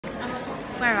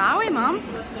Where are we, Mum?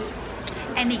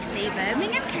 NEC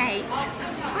Birmingham, Kate.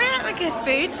 We're at the Good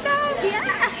Food Show.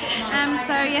 Yeah.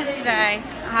 So yesterday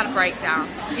I had a breakdown.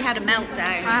 You had a meltdown.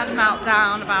 I had a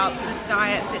meltdown about this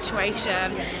diet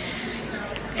situation.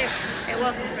 It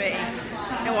wasn't pretty.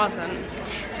 It wasn't.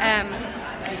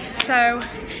 So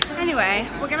anyway,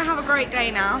 we're gonna have a great day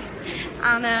now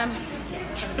and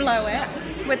blow it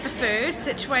with the food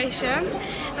situation,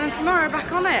 and then tomorrow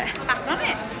back on it. Back on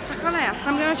it. Back on it.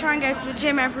 I'm gonna try and go to the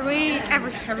gym every week,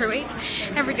 every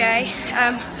day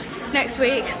next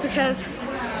week, because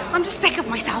I'm just sick of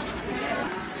myself.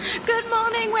 Good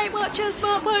morning, Weight Watchers,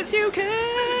 SmartWorks UK.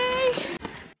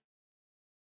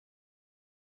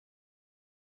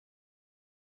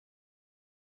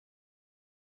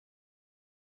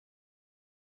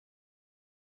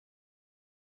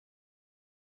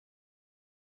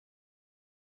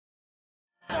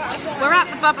 We're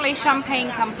at the Bubbly Champagne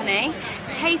Company,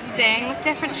 tasting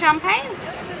different champagnes.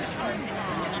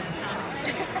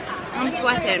 I'm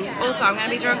sweating. Also, I'm going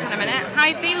to be drunk in a minute. How are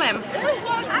you feeling?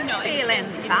 I'm not feeling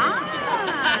fine.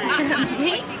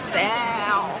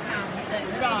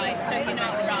 Right, so you're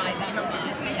not right, that's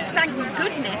fine. Thank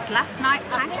goodness last night's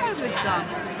hangover's gone.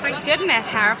 Thank goodness,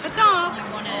 hair of the dog.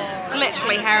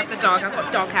 Literally hair of the dog. I've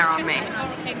got dog hair on me.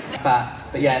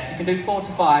 But yeah, if you can do 4 to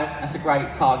 5, that's a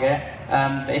great target.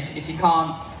 But if you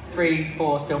can't, 3,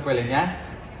 4, still brilliant, yeah?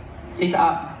 Keep it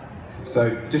up.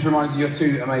 So, just reminds you of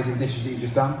your 2 amazing dishes that you've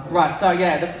just done. Right, so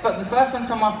yeah, the first one's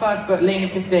from my first book, Lean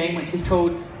at 15, which is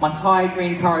called My Thai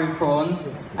Green Curry with Prawns.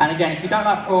 And again, if you don't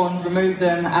like prawns, remove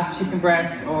them, have chicken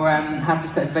breast, or have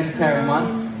just a vegetarian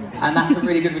one. And that's a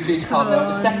really good reduced carb meal.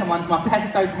 The second one's my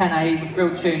pesto penne with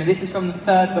grilled tuna. This is from the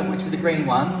third book, which is the green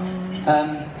one.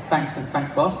 Thanks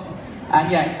boss.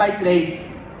 And yeah, it's basically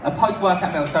a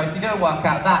post-workout meal. So if you do a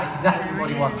workout, that is exactly what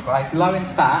your body wants, right? It's low in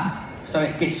fat, so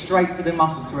it gets straight to the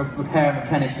muscles to repair and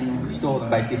replenish and restore them,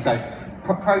 basically. So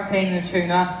protein in the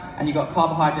tuna, and you've got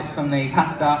carbohydrates from the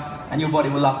pasta, and your body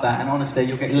will love that. And honestly,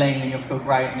 you'll get lean and you'll feel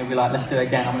great, and you'll be like, let's do it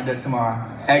again. I'm going to do it tomorrow.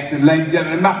 Excellent, ladies and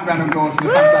gentlemen, a massive round of applause for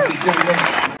the fantastic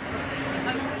Joey.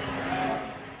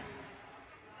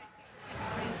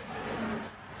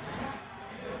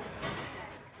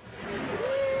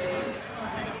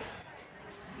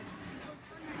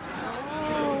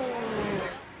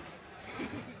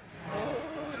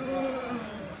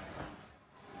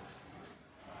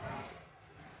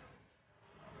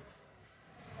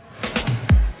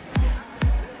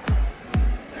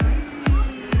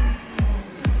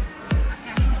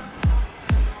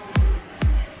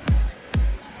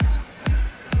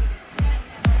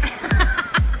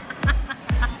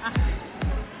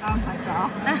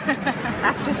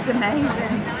 That's just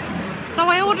amazing. So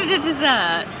I ordered a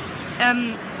dessert,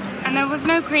 and there was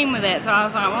no cream with it, so I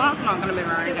was like, well, that's not going to be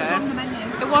very good. It was on the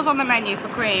menu. It was on the menu for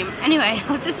cream. Anyway,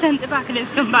 I just sent it back and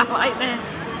it's come back like this.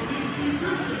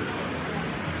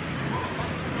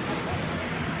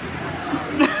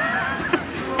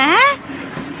 Eh?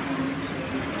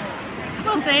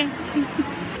 We'll see.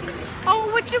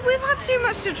 Oh, we've had too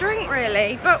much to drink,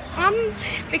 really, but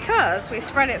because we've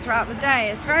spread it throughout the day,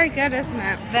 it's very good, isn't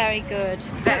it? It's very good.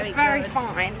 It's very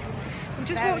fine. We've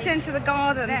just walked into the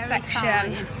garden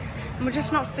section, and we're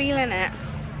just not feeling it.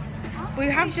 We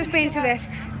have just been to this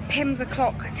Pimm's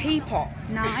O'Clock teapot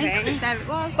Nice. thing. There it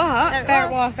was. But there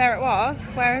it was.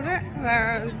 Where is it?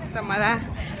 There, somewhere there.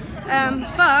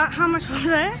 But how much was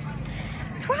it?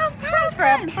 £12 for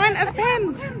a pint of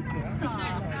Pimm's.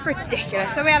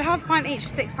 Ridiculous. So we had half a pint each for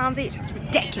 £6 each. That's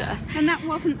ridiculous. And that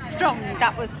wasn't strong.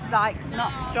 That was like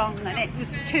not strong, and it was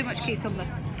too much cucumber.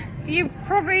 You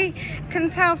probably can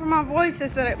tell from our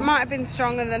voices that it might have been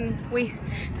stronger than we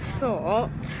thought.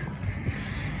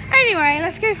 Anyway,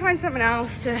 let's go find something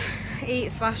else to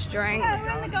eat / drink. Yeah,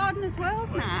 we're in the gardener's world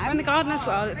now. We're in the gardener's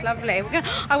world. It's lovely.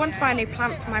 I want to buy a new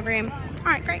plant for my room. All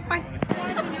right, great. Bye.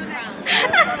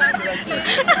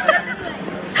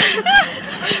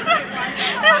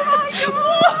 Oh my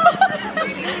god!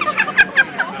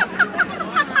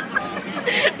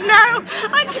 No,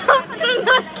 I don't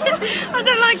like it. I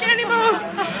don't like it anymore.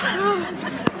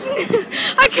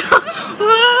 I can't.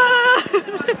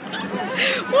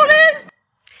 What is?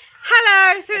 Hello.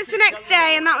 So it's the next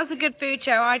day, and that was a Good Food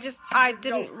Show. I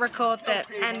didn't record the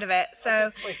end of it.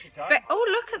 So, but oh,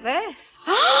 look at this.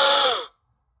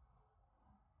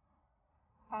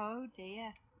 Oh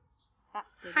dear. That's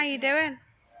good. How you doing?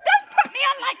 Don't put me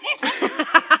on like this.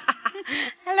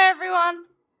 Hello, everyone.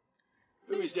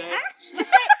 Who is there? Just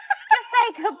say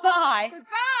goodbye.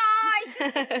 Goodbye.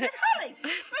 Is it Holly?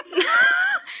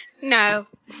 No.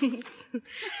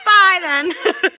 Bye then.